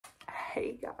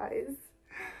Hey guys,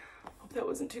 hope that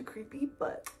wasn't too creepy,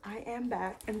 but I am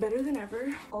back and better than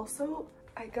ever. Also,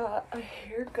 I got a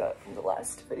haircut from the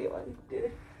last video I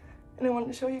did and I wanted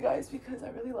to show you guys because I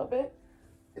really love it.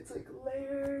 It's like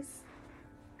layers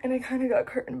and I kind of got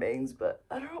curtain bangs, but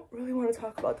I don't really want to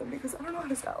talk about them because I don't know how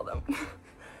to style them.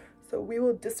 So we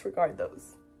will disregard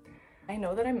those. I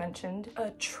know that I mentioned a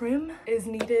trim is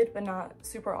needed, but not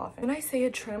super often. When I say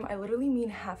a trim, I literally mean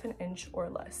half an inch or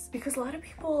less, because a lot of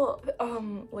people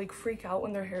like freak out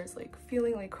when their hair is like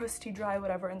feeling like crusty, dry,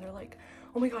 whatever, and they're like,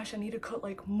 oh my gosh, I need to cut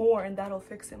like more and that'll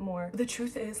fix it more. But the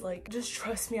truth is, like, just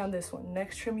trust me on this one.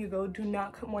 Next trim you go, do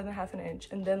not cut more than half an inch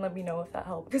and then let me know if that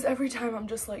helps. Because every time I'm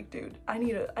just like, dude, I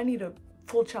need a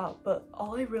full chop, but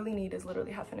all I really need is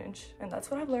literally half an inch, and that's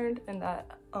what I've learned, and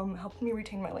that helped me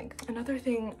retain my length. Another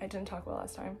thing I didn't talk about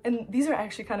last time, and these are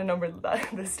actually kind of numbered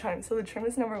this time, so the trim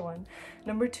is number 1.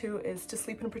 Number 2 is to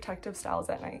sleep in protective styles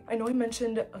at night. I know I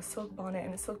mentioned a silk bonnet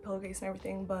and a silk pillowcase and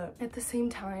everything, but at the same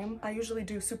time I usually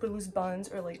do super loose buns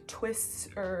or like twists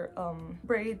or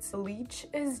braids. Bleach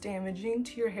is damaging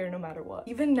to your hair no matter what.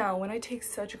 Even now, when I take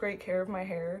such great care of my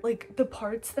hair, like the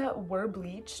parts that were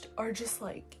bleached are just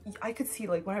like, I could see,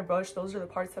 like when I brush, those are the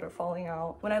parts that are falling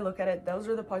out. When I look at it, those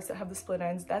are the parts that have the split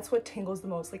ends. That's what tangles the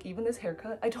most. Like even this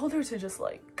haircut, I told her to just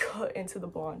like cut into the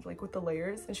blonde, like with the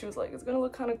layers, and she was like, it's gonna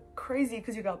look kind of crazy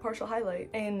because you got partial highlight,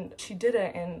 and she did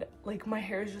it, and like my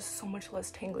hair is just so much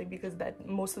less tangly because that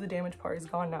most of the damaged part is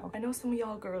gone now. I know some of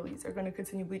y'all girlies are gonna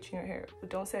continue bleaching your hair, but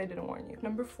don't say I didn't warn you.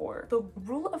 Number 4, the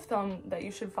rule of thumb that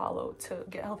you should follow to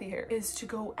get healthy hair is to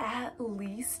go at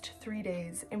least 3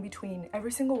 days in between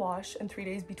every single wash and 3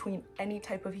 days between any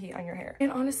type of heat on your hair.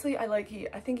 And honestly, I like heat.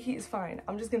 I think heat is fine.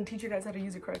 I'm just gonna teach you guys how to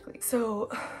use it correctly. So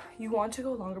you want to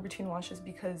go longer between washes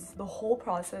because the whole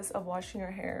process of washing your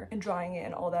hair and drying it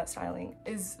and all that styling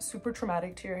is super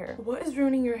traumatic to your hair. What is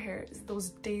ruining your hair is those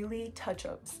daily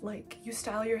touch-ups. Like you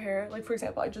style your hair, like for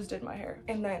example, I just did my hair,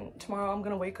 and then tomorrow I'm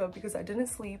gonna wake up because I didn't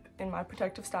sleep in my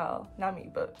protective style. Not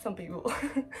me, but some people.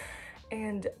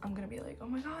 And I'm gonna be like, oh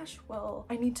my gosh, well,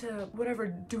 I need to whatever,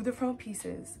 do the front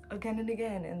pieces again and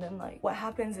again. And then like what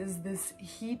happens is this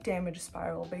heat damage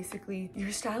spiral. Basically,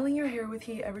 you're styling your hair with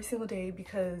heat every single day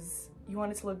because you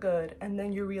want it to look good, and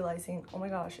then you're realizing, oh my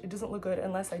gosh, it doesn't look good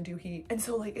unless I do heat. And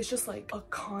so like it's just like a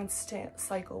constant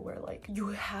cycle where like you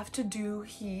have to do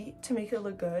heat to make it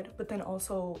look good, but then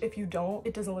also if you don't,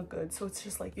 it doesn't look good. So it's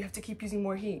just like you have to keep using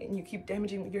more heat and you keep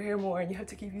damaging your hair more, and you have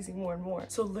to keep using more and more.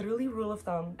 So literally, rule of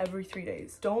thumb, every 3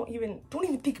 days. Don't even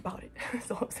think about it. That's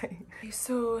all I'm saying. Okay,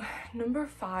 so number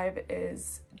 5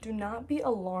 is do not be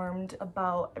alarmed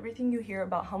about everything you hear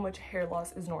about how much hair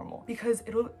loss is normal, because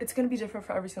it's gonna be different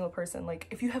for every single person. Like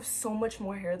if you have so much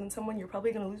more hair than someone, you're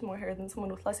probably gonna lose more hair than someone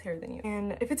with less hair than you.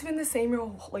 And if it's been the same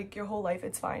your whole life,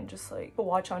 it's fine. Just like put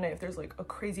watch on it if there's like a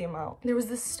crazy amount. There was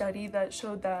this study that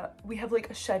showed that we have like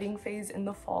a shedding phase in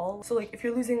the fall. So like if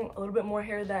you're losing a little bit more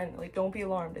hair, then like don't be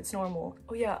alarmed, it's normal.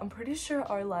 Oh yeah, I'm pretty sure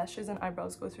our lashes and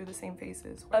eyebrows go through the same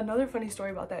phases. Another funny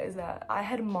story about that is that I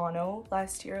had mono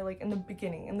last year, like in the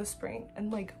beginning, in the spring,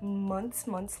 and like months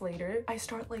later, I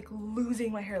start like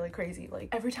losing my hair like crazy. Like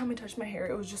every time I touched my hair,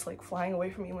 it was just like flying away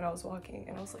from me when I was walking,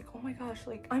 and I was like, oh my gosh,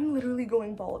 like I'm literally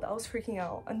going bald. I was freaking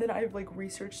out. And then I like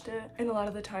researched it, and a lot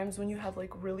of the times when you have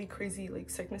like really crazy like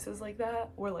sicknesses like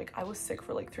that, where like I was sick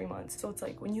for like 3 months, so it's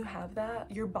like when you have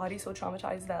that, your body's so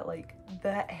traumatized that like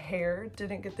that hair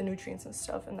didn't get the nutrients and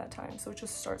stuff in that time, so it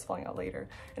just starts falling out later.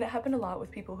 And it happened a lot with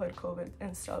people who had COVID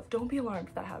and stuff. Don't be alarmed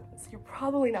if that happens. You're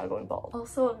probably not going bald.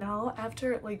 Also, now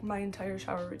after like my entire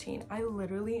shower routine, I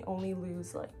literally only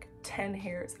lose like 10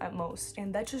 hairs at most,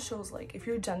 and that just shows like if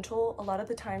you're gentle, a lot of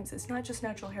the times it's not just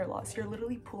natural hair loss, you're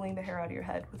literally pulling the hair out of your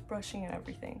head with brushing and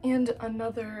everything. And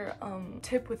another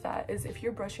tip with that is if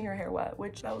you're brushing your hair wet,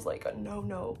 which that was like a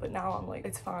no, but now I'm like,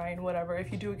 it's fine, whatever,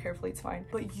 if you do it carefully it's fine,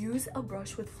 but use a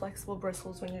brush with flexible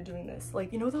bristles when you're doing this.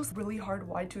 Like, you know those really hard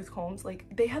wide tooth combs, like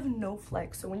they have no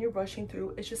flex, so when you're brushing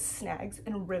through, it just snags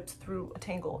and rips through a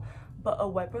tangle. But a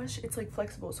wet brush, it's like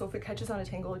flexible, so if it catches on a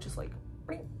tangle, it just like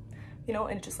ring, you know,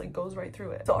 and it just like goes right through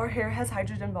it. So our hair has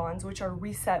hydrogen bonds, which are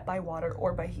reset by water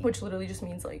or by heat, which literally just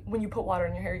means like when you put water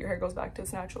in your hair goes back to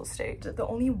its natural state. The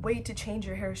only way to change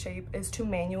your hair shape is to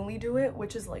manually do it,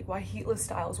 which is like why heatless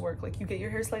styles work. Like you get your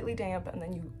hair slightly damp and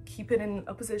then you keep it in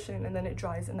a position and then it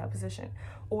dries in that position,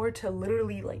 or to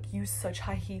literally like use such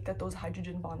high heat that those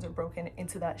hydrogen bonds are broken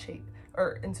into that shape,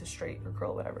 or into straight or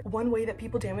curl, whatever. One way that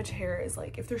people damage hair is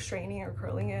like if they're straightening or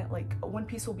curling it, like one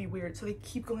piece will be weird, so they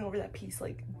keep going over that piece,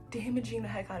 like damn damaging the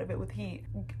heck out of it with heat.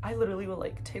 I literally would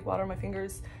like take water on my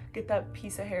fingers, get that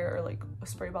piece of hair or like a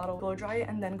spray bottle, blow dry it,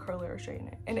 and then curl it or straighten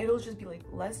it, and it'll just be like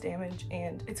less damage,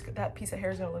 and it's that piece of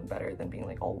hair is gonna look better than being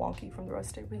like all wonky from the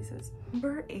rustic pieces.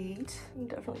 Number 8,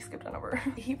 definitely skipped a number.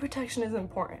 Heat protection is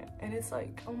important, and it's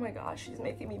like, oh my gosh, she's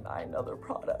making me buy another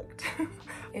product.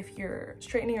 If you're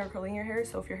straightening or curling your hair,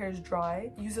 so if your hair is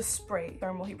dry, use a spray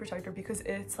thermal heat protector, because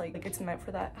it's like it's meant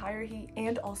for that higher heat.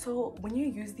 And also when you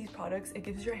use these products, it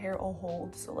gives your hair a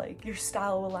hold, so like your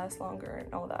style will last longer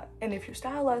and all that. And if your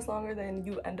style lasts longer, then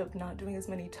you end up not doing as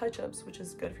many touch-ups, which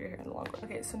is good for your hair in the long run.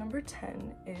 Okay, so number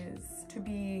 10 is to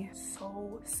be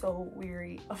so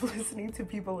weary of listening to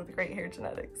people with great hair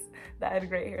genetics that had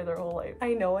great hair their whole life.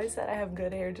 I know I said I have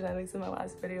good hair genetics in my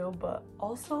last video, but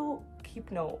also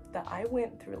keep note that I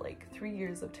went through like 3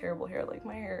 years of terrible hair. Like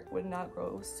my hair would not grow,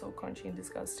 it was so crunchy and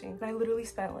disgusting, and I literally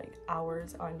spent like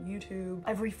hours on YouTube,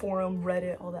 every forum,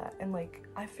 Reddit, all that, and like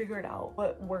I figured out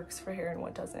what works for hair and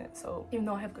what doesn't. So even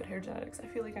though I have good hair genetics, I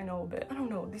feel like I know a bit. I don't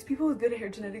know, these people with good hair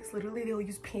genetics, literally they'll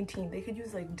use Pantene, they could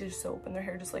use like dish soap, and their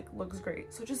hair just like looks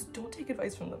great. So just don't take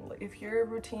advice from them. Like if your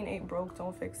routine ain't broke,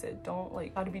 don't fix it. Don't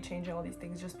like try to be changing all these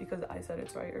things just because I said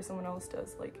it's right or someone else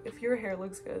does. Like if your hair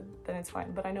looks good, then it's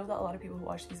fine. But I know that a lot of people who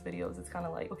watch these videos, it's kind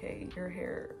of like, okay, your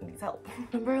hair needs help.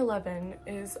 Number 11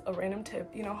 is a random tip.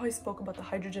 You know how I spoke about the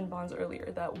hydrogen bonds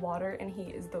earlier, that water and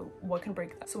heat is what can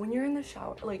break that. So when you're in the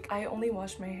shower, like I only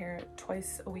wash my hair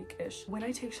twice a week-ish. When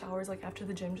I take showers, like after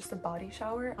the gym, just a body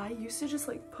shower, I used to just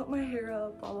like put my hair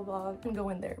up, blah blah blah, and go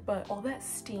in there. But all that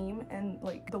steam and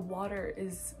like the water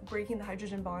is breaking the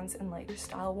hydrogen bonds, and like your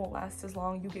style won't last as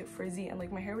long. You get frizzy, and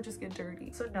like my hair would just get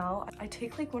dirty. So now I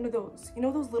take like one of those, you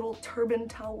know, those little turban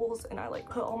towels, and I like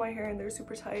put all my hair in there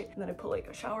super tight, and then I put like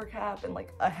a shower cap and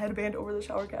like a headband over the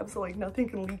shower cap, so like nothing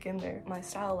can leak in there. My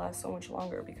style lasts so much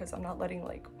longer because I'm not letting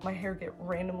like my hair get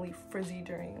randomly frizzy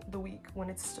during the week when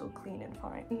it's still clean and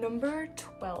fine. Number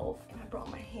 12, I brought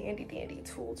my handy dandy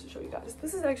tool to show you guys.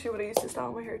 This is actually what I used to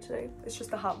style my hair today. It's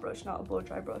just a hot brush, not a blow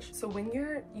dry brush. So when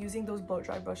you're using those blow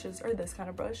dry brushes or this kind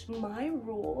of brush, my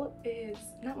rule is,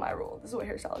 not my rule, this is what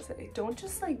hairstylists say, don't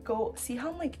just like go, see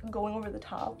how I'm like going over the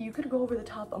top? You could go over the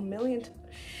top a million,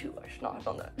 shoot, I should not have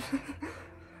done that.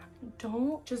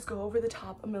 Don't just go over the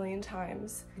top a million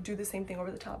times. Do the same thing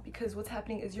over the top, because what's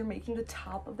happening is you're making the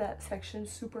top of that section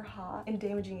super hot and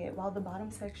damaging it, while the bottom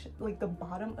section, like the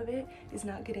bottom of it, is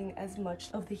not getting as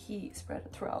much of the heat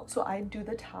spread throughout. So I do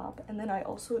the top, and then I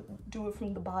also do it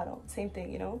from the bottom, same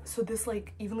thing, you know? So this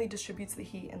like evenly distributes the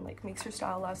heat and like makes your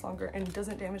style last longer and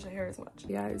doesn't damage the hair as much.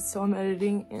 Yeah, guys, so I'm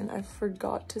editing and I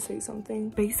forgot to say something.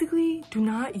 Basically, do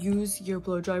not use your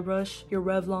blow dry brush, your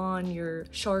Revlon, your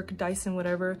Shark, Dyson,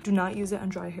 whatever. Do not use it on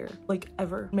dry hair, like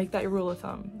ever. Make that your rule of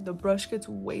thumb. The brush gets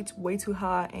way too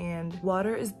hot, and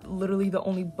water is literally the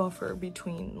only buffer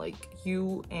between like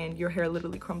you and your hair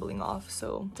literally crumbling off,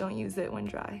 so don't use it when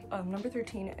dry. Number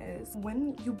 13 is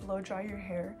when you blow dry your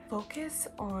hair, focus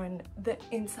on the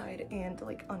inside and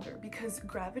like under, because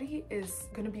gravity is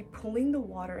gonna be pulling the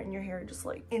water in your hair just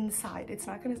like inside. It's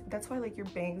not gonna, that's why like your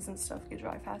bangs and stuff get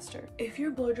dry faster. If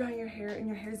you're blow drying your hair and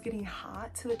your hair is getting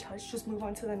hot to the touch, just move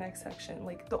on to the next section.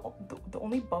 Like the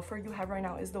only buffer you have right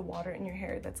now is the water in your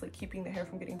hair that's like keeping the hair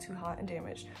from getting too hot and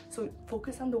damaged. So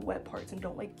focus on the wet parts and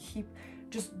don't like keep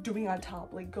just doing on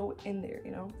top, like go in there,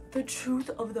 you know? The truth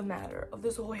of the matter of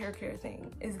this whole hair care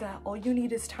thing is that all you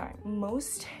need is time.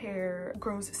 Most hair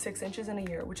grows 6 inches in a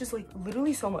year, which is like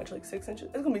literally so much, like 6 inches.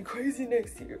 It's gonna be crazy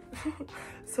next year.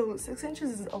 So 6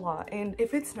 inches is a lot. And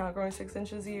if it's not growing 6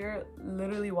 inches a year,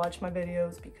 literally watch my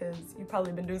videos, because you've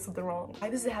probably been doing something wrong. Why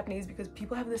this is happening is because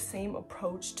people have the same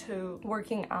approach to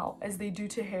working out as they do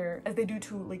to hair, as they do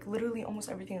to like literally almost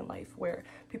everything in life, where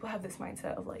people have this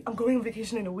mindset of like, I'm going on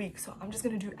vacation in a week, so I'm just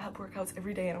gonna do ab workouts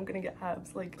every day and I'm gonna get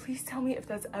abs. Like, please tell me if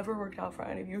that's ever worked out for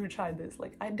any of you who tried this.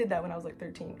 Like, I did that when I was like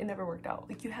 13. It never worked out.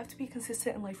 Like, you have to be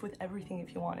consistent in life with everything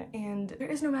if you want it. And there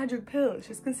is no magic pill. It's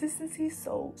just consistency.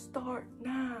 So start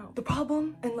now. The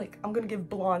problem, and like, I'm gonna give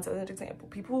blondes as an example.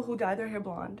 People who dye their hair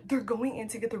blonde, they're going in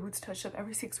to get the roots touched up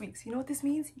every 6 weeks. You know what this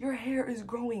means? Your hair is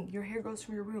growing. Your hair grows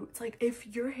from your roots. Like, if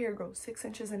your hair grows 6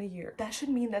 inches in a year, that should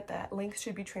mean that that length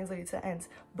should be translated to ends,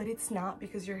 but it's not,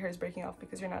 because your hair is breaking off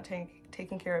because you're not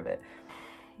taking care of it.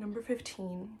 Number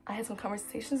 15, I had some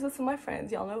conversations with some of my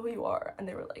friends, y'all know who you are, and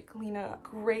they were like, Lena,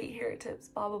 great hair tips,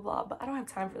 blah blah blah, but I don't have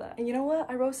time for that. And you know what?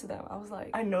 I roasted them. I was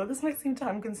like, I know this might seem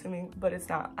time consuming, but it's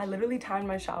not. I literally timed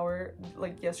my shower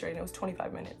like yesterday and it was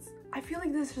 25 minutes. I feel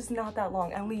like this is just not that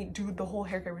long. I only do the whole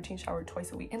hair care routine shower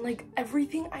twice a week, and like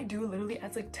everything I do literally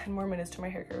adds like 10 more minutes to my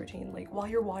hair care routine. Like while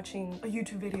you're watching a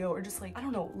YouTube video or just like, I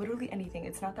don't know, literally anything.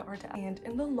 It's not that hard to add. And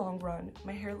in the long run,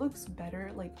 my hair looks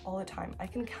better like all the time. I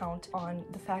can count on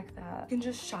the fact that I can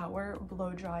just shower,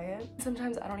 blow dry it.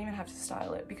 Sometimes I don't even have to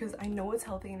style it because I know it's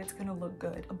healthy and it's gonna look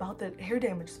good. About the hair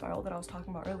damage spiral that I was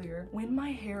talking about earlier, when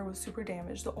my hair was super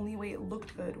damaged, the only way it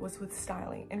looked good was with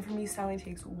styling. And for me, styling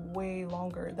takes way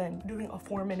longer than doing a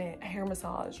 4-minute hair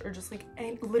massage or just like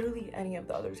literally any of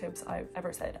the other tips I've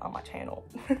ever said on my channel.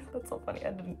 That's so funny.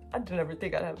 I didn't ever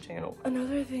think I'd have a channel.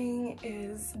 Another thing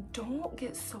is, don't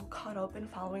get so caught up in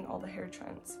following all the hair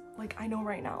trends. Like, I know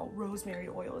right now rosemary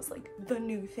oil is like the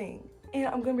new thing. And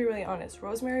I'm gonna be really honest,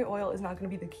 rosemary oil is not gonna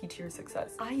be the key to your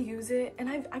success. I use it and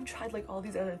I've tried like all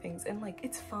these other things and like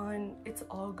it's fun, it's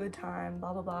all good time,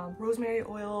 blah blah blah. Rosemary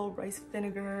oil, rice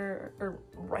vinegar, or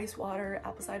rice water,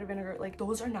 apple cider vinegar, like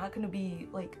those are not gonna be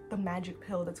like the magic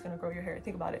pill that's gonna grow your hair.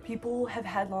 Think about it. People have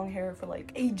had long hair for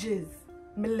like ages,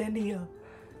 millennia.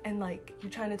 And like,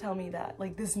 you're trying to tell me that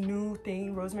like this new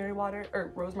thing, rosemary water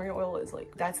or rosemary oil, is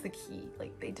like, that's the key.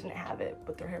 Like they didn't have it,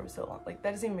 but their hair was still long. Like that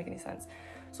doesn't even make any sense.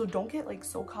 So don't get like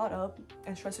so caught up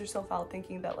and stress yourself out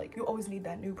thinking that like you always need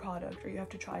that new product or you have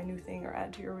to try a new thing or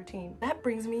add to your routine. That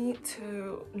brings me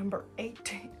to number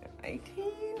 18.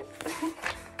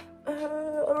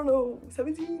 I don't know,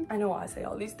 17? I know I say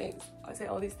all these things. I say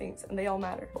all these things and they all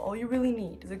matter. But all you really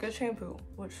need is a good shampoo,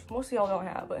 which most of y'all don't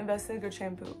have, but invest in a good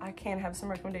shampoo. I can have some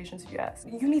recommendations if you ask.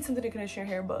 You need something to condition your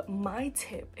hair, but my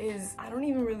tip is I don't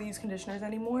even really use conditioners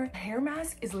anymore. Hair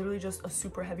mask is literally just a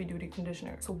super heavy duty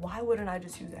conditioner. So why wouldn't I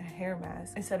just use a hair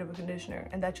mask instead of a conditioner?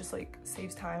 And that just like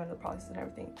saves time in the process and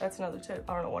everything. That's another tip.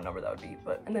 I don't know what number that would be,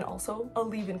 but, and then also a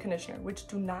leave-in conditioner, which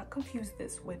do not confuse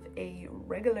this with a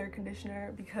regular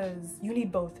conditioner because you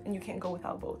need both and you can't go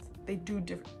without both. They do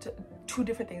two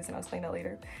different things, and I'll explain that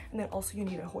later. And then also you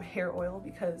need a whole hair oil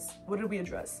because what did we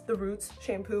address? The roots,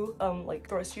 shampoo, like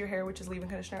the rest of your hair, which is leave-in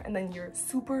conditioner, and then your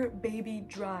super baby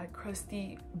dry,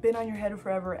 crusty, been on your head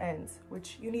forever ends,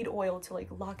 which you need oil to like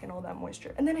lock in all that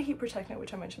moisture. And then a heat protectant,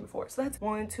 which I mentioned before. So that's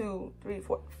 1, 2, 3,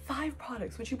 4, 5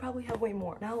 products, which you probably have way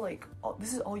more. Now like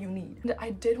this is all you need. And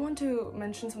I did want to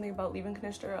mention something about leave-in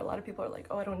conditioner. A lot of people are like,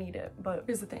 oh, I don't need it, but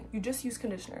here's the thing. You just use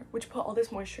conditioner, which put all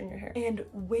this moisture in your hair. And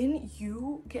when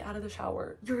you get out of the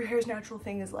shower, your hair's natural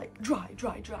thing is like dry.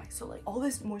 So like all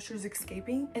this moisture is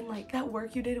escaping, and like that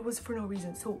work you did was for no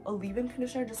reason. So a leave-in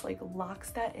conditioner just like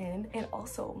locks that in. And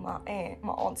also my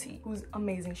auntie, who's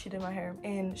amazing, she did my hair,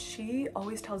 and she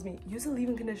always tells me use a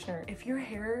leave-in conditioner if your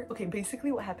hair, okay,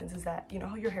 basically what happens is that, you know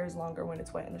how your hair is longer when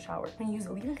it's wet in the shower? When you use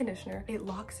a leave-in conditioner, it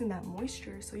locks in that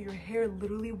moisture, so your hair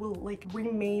literally will like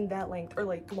remain that length or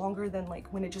like longer than like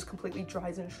when it just completely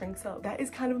dries and shrinks up. That is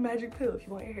kind of a magic pill if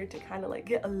you want your hair to kind of like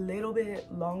get a little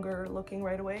bit longer looking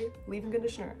right away. Leave-in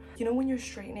conditioner. You know when you're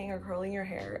straightening or curling your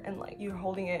hair and like you're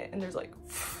holding it and there's like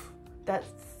that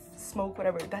smoke,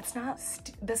 whatever, that's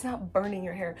not burning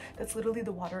your hair. That's literally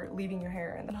the water leaving your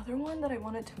hair. And another one that I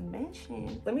wanted to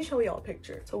mention, let me show y'all a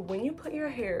picture. So when you put your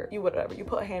hair, you put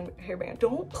a hairband,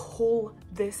 don't pull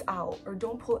this out or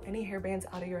don't pull any hairbands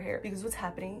out of your hair, because what's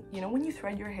happening, you know, when you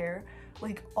thread your hair,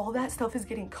 like all that stuff is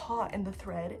getting caught in the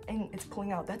thread and it's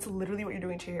pulling out. That's literally what you're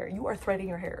doing to your hair. You are threading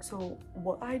your hair. So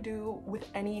what I do with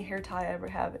any hair tie I ever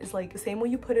have is like the same way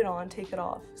you put it on, take it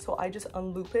off. So I just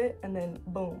unloop it and then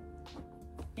boom.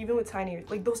 Even with tiny,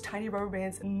 like those tiny rubber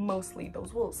bands, mostly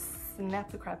those will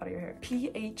snap the crap out of your hair.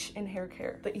 pH in hair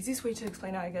care. The easiest way to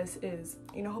explain it, I guess, is,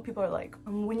 you know how people are like,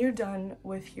 when you're done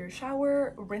with your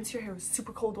shower, rinse your hair with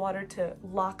super cold water to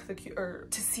lock the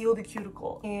to seal the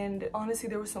cuticle. And honestly,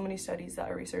 there were so many studies that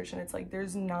I researched, and it's like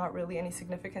there's not really any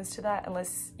significance to that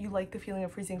unless you like the feeling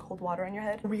of freezing cold water on your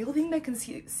head. The real thing that can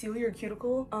seal your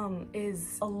cuticle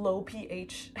is a low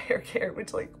pH hair care,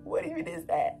 which like, what even is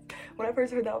that? When I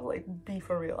first heard that, I was like, be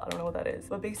for real, I don't know what that is.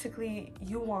 But basically,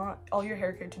 you want all your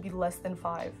hair care to be less than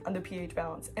 5 on the pH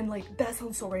balance. And like, that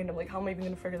sounds so random, like how am I even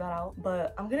gonna figure that out?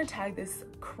 But I'm gonna tag this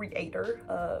creator,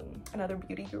 another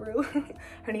beauty guru.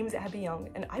 Her name is Abby Young,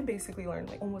 and I basically learned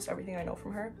like almost everything I know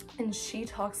from her. And she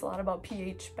talks a lot about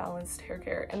pH balanced hair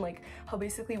care and like how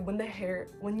basically when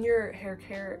your hair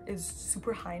care is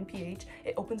super high in pH,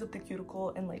 it opens up the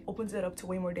cuticle and like opens it up to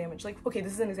way more damage. Like, okay,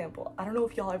 this is an example. I don't know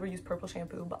if y'all ever use purple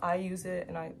shampoo, but I use it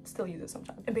and I still use it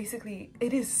sometimes. And basically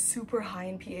it is super high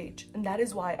in pH, and that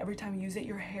is why every time you use it,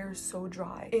 your hair is so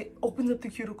dry. It opens up the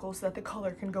cuticle so that the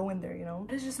color can go in there, you know?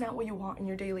 That is just not what you want in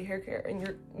your daily hair care, and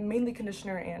your mainly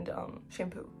conditioner and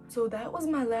shampoo. So that was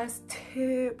my last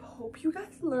tip. Hope you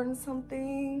guys learned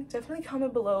something. Definitely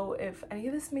comment below if any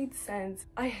of this made sense.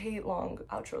 I hate long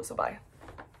outros, so bye.